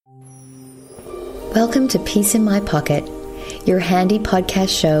Welcome to Peace in My Pocket, your handy podcast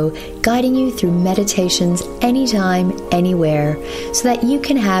show guiding you through meditations anytime, anywhere, so that you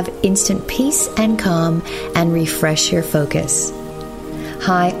can have instant peace and calm and refresh your focus.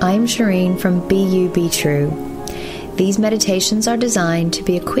 Hi, I'm Shireen from Be You, Be True. These meditations are designed to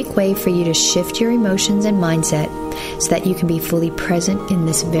be a quick way for you to shift your emotions and mindset so that you can be fully present in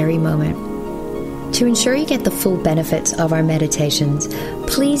this very moment. To ensure you get the full benefits of our meditations,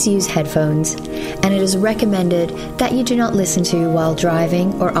 please use headphones, and it is recommended that you do not listen to while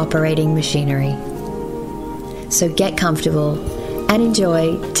driving or operating machinery. So get comfortable and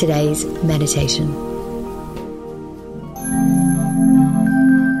enjoy today's meditation.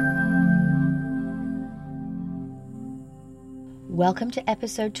 Welcome to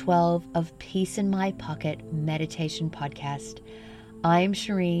episode 12 of Peace in My Pocket Meditation Podcast. I'm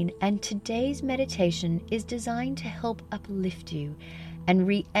Shireen, and today's meditation is designed to help uplift you and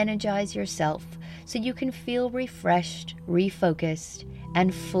re-energize yourself so you can feel refreshed, refocused,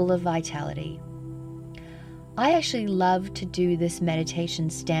 and full of vitality. I actually love to do this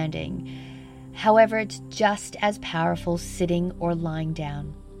meditation standing. However, it's just as powerful sitting or lying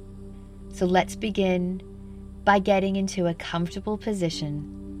down. So let's begin by getting into a comfortable position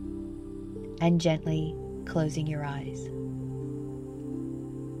and gently closing your eyes.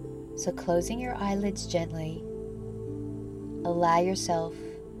 So closing your eyelids gently, allow yourself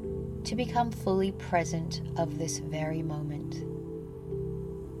to become fully present of this very moment.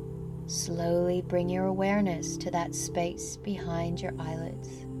 Slowly bring your awareness to that space behind your eyelids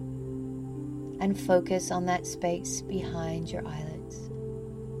and focus on that space behind your eyelids.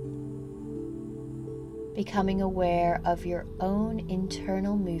 Becoming aware of your own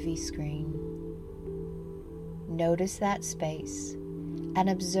internal movie screen. Notice that space and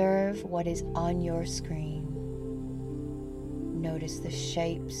observe what is on your screen. Notice the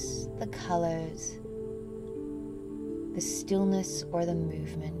shapes, the colors, the stillness or the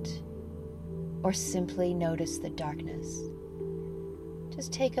movement, or simply notice the darkness.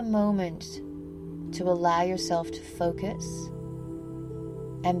 Just take a moment to allow yourself to focus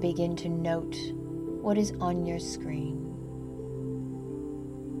and begin to note what is on your screen.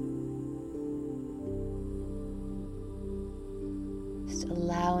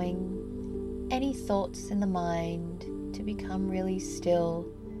 Allowing any thoughts in the mind to become really still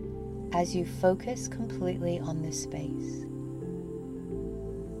as you focus completely on this space.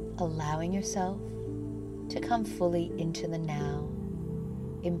 Allowing yourself to come fully into the now,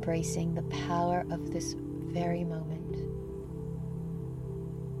 embracing the power of this very moment.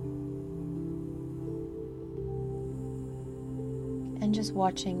 And just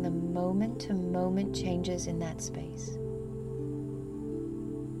watching the moment-to-moment changes in that space.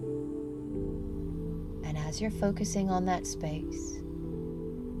 And as you're focusing on that space,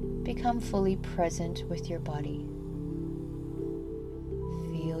 become fully present with your body.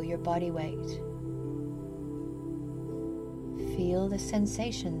 Feel your body weight. Feel the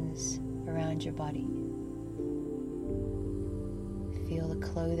sensations around your body. Feel the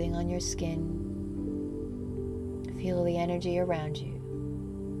clothing on your skin. Feel the energy around you.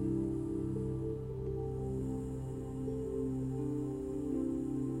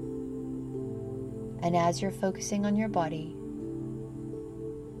 And as you're focusing on your body,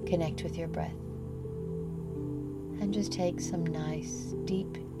 connect with your breath. And just take some nice,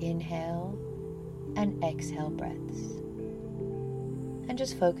 deep inhale and exhale breaths. And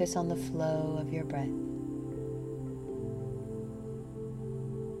just focus on the flow of your breath.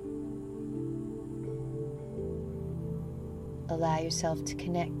 Allow yourself to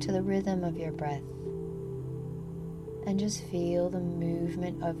connect to the rhythm of your breath. And just feel the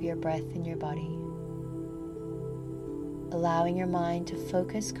movement of your breath in your body. Allowing your mind to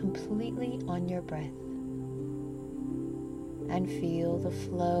focus completely on your breath and feel the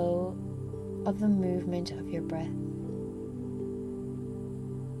flow of the movement of your breath.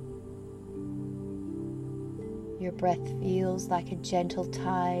 Your breath feels like a gentle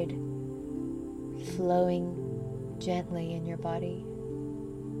tide flowing gently in your body.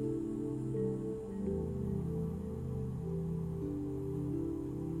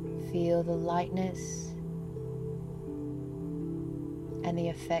 Feel the lightness and the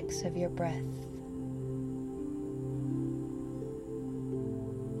effects of your breath.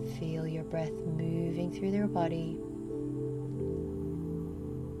 Feel your breath moving through your body.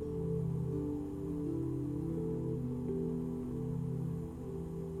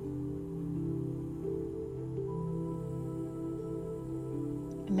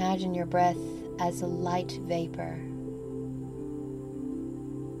 Imagine your breath as a light vapor.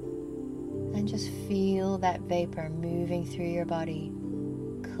 And just feel that vapor moving through your body,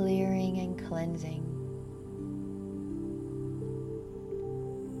 clearing and cleansing.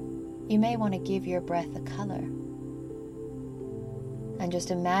 You may want to give your breath a color, and just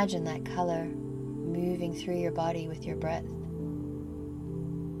imagine that color moving through your body with your breath.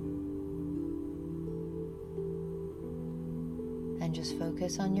 And just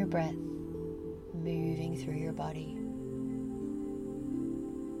focus on your breath moving through your body.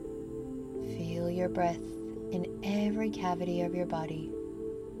 Feel your breath in every cavity of your body.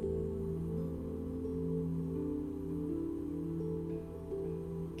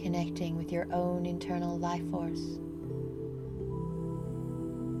 Connecting with your own internal life force.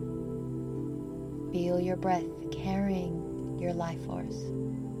 Feel your breath carrying your life force.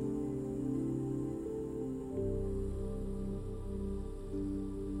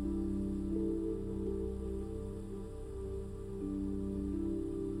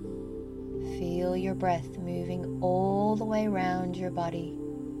 Feel your breath moving all the way around your body,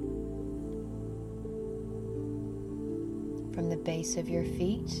 from the base of your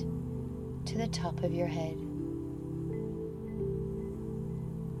feet to the top of your head.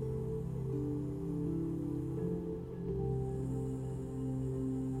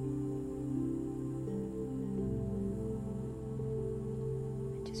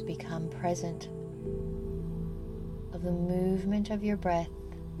 Just become present of the movement of your breath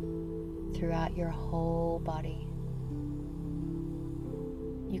throughout your whole body.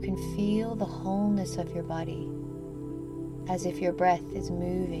 You can feel the wholeness of your body, as if your breath is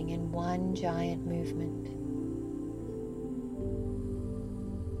moving in one giant movement.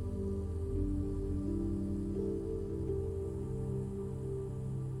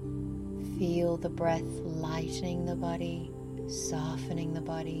 Feel the breath lightening the body, softening the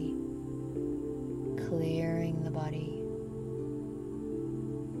body, clearing the body.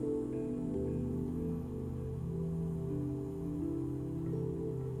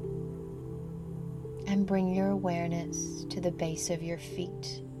 And bring your awareness to the base of your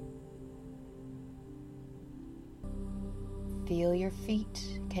feet. Feel your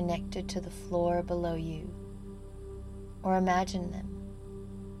feet connected to the floor below you, or imagine them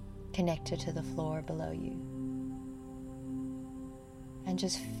connected to the floor below you. And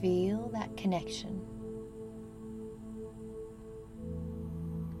just feel that connection.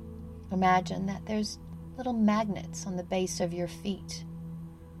 Imagine that there's little magnets on the base of your feet,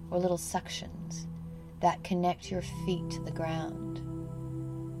 or little suctions that connect your feet to the ground,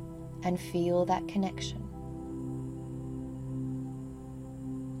 and feel that connection.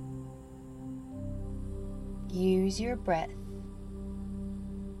 Use your breath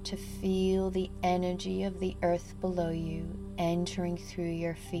to feel the energy of the earth below you entering through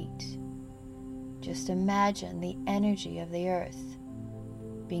your feet. Just imagine the energy of the earth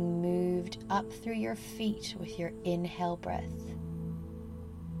being moved up through your feet with your inhale breath.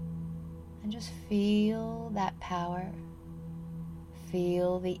 And just feel that power.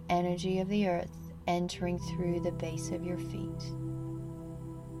 Feel the energy of the earth entering through the base of your feet.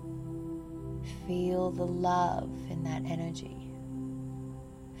 Feel the love in that energy.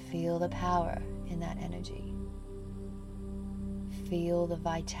 Feel the power in that energy. Feel the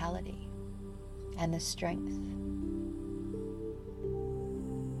vitality and the strength.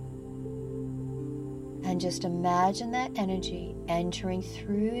 And just imagine that energy entering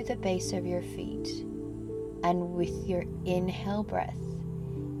through the base of your feet. And with your inhale breath,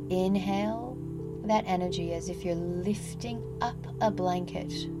 inhale that energy as if you're lifting up a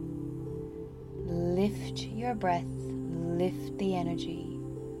blanket. Lift your breath, lift the energy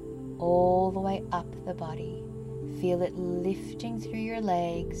all the way up the body. Feel it lifting through your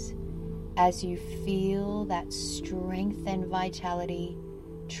legs as you feel that strength and vitality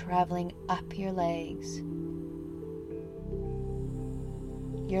traveling up your legs.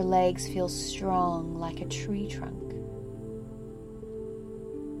 Your legs feel strong like a tree trunk.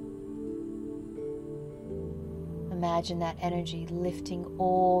 Imagine that energy lifting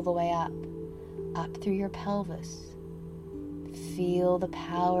all the way up through your pelvis. Feel the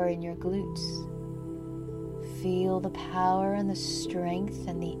power in your glutes. Feel the power and the strength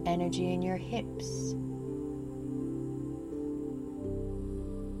and the energy in your hips.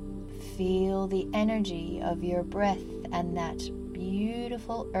 Feel the energy of your breath and that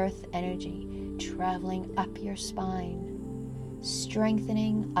beautiful earth energy traveling up your spine,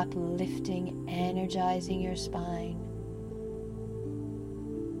 strengthening, uplifting, energizing your spine.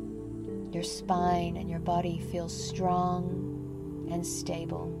 Your spine and your body feel strong and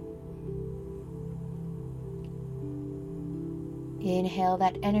stable. Inhale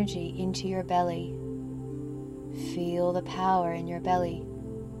that energy into your belly. Feel the power in your belly.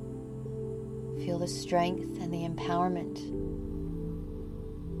 Feel the strength and the empowerment.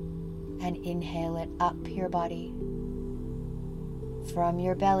 and inhale it up your body. From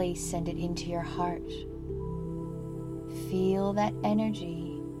your belly, send it into your heart. Feel that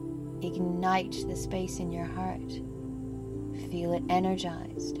energy ignite the space in your heart. Feel it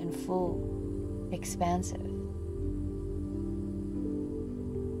energized and full, expansive.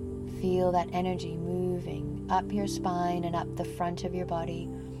 Feel that energy moving up your spine and up the front of your body,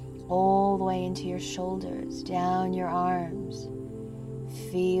 all the way into your shoulders, down your arms.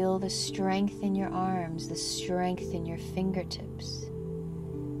 Feel the strength in your arms, the strength in your fingertips.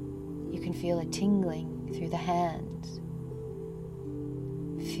 You can feel it tingling through the hands.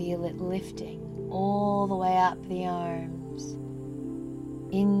 Feel it lifting all the way up the arms,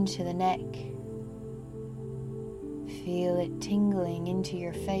 into the neck. Feel it tingling into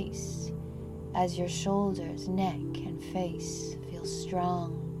your face as your shoulders, neck, and face feel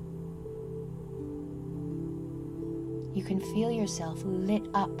strong. You can feel yourself lit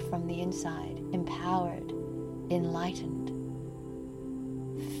up from the inside, empowered, enlightened,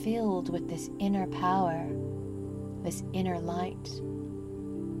 filled with this inner power, this inner light,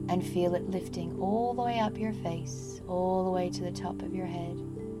 and feel it lifting all the way up your face, all the way to the top of your head.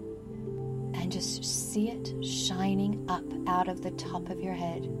 And just see it shining up out of the top of your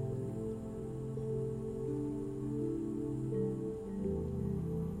head.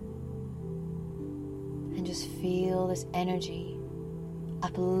 And just feel this energy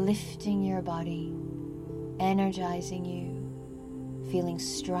uplifting your body, energizing you, feeling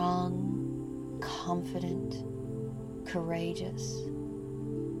strong, confident, courageous,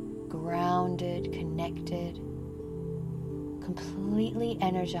 grounded, connected, completely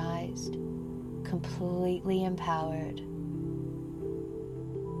energized, completely empowered.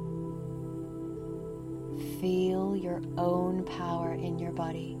 Feel your own power in your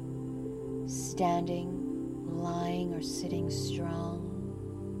body, standing, lying, or sitting strong.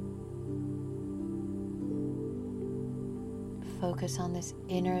 Focus on this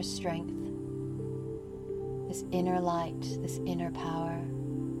inner strength, this inner light, this inner power.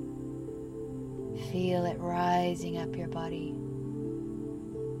 Feel it rising up your body.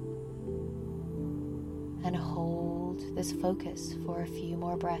 And hold this focus for a few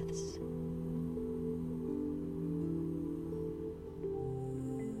more breaths.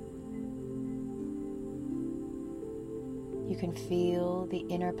 You can feel the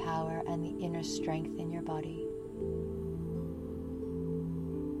inner power and the inner strength in your body.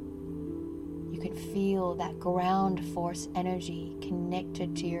 You can feel that ground force energy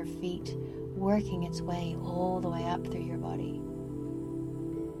connected to your feet, working its way all the way up through your body.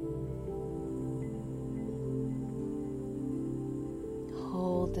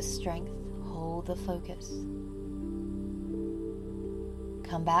 Hold the strength, hold the focus.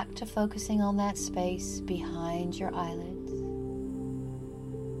 Come back to focusing on that space behind your eyelids.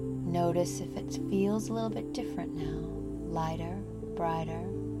 Notice if it feels a little bit different now, lighter, brighter,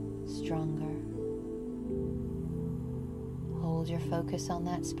 stronger. Hold your focus on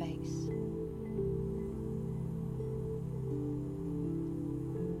that space.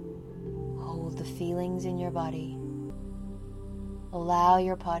 Hold the feelings in your body. Allow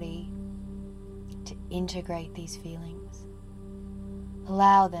your body to integrate these feelings.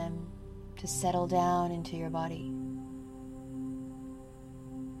 Allow them to settle down into your body.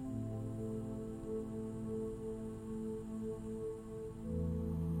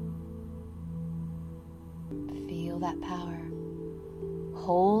 Feel that power.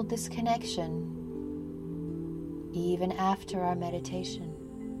 Hold this connection even after our meditation.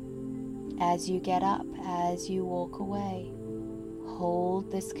 As you get up, as you walk away,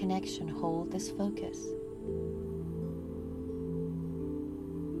 hold this connection, hold this focus.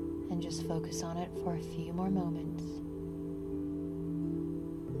 And just focus on it for a few more moments.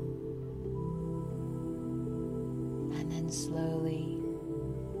 And then slowly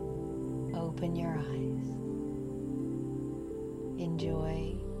open your eyes.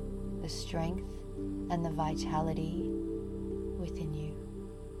 Enjoy the strength and the vitality within you.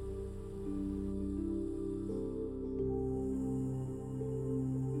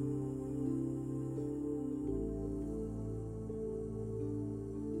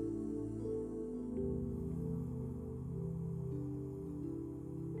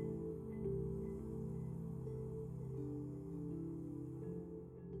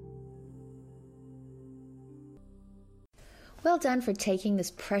 Well done for taking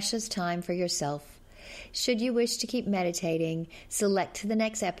this precious time for yourself. Should you wish to keep meditating, select the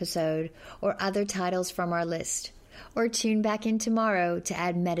next episode or other titles from our list, or tune back in tomorrow to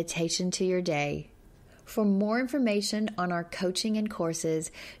add meditation to your day. For more information on our coaching and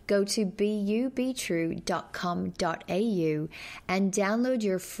courses, go to beyoubetru.com.au and download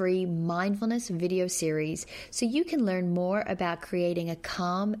your free mindfulness video series so you can learn more about creating a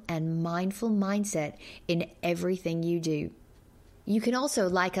calm and mindful mindset in everything you do. You can also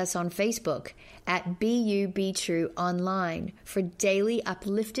like us on Facebook at BeYouBeTrue Online for daily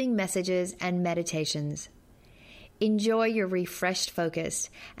uplifting messages and meditations. Enjoy your refreshed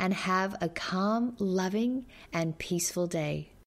focus and have a calm, loving, and peaceful day.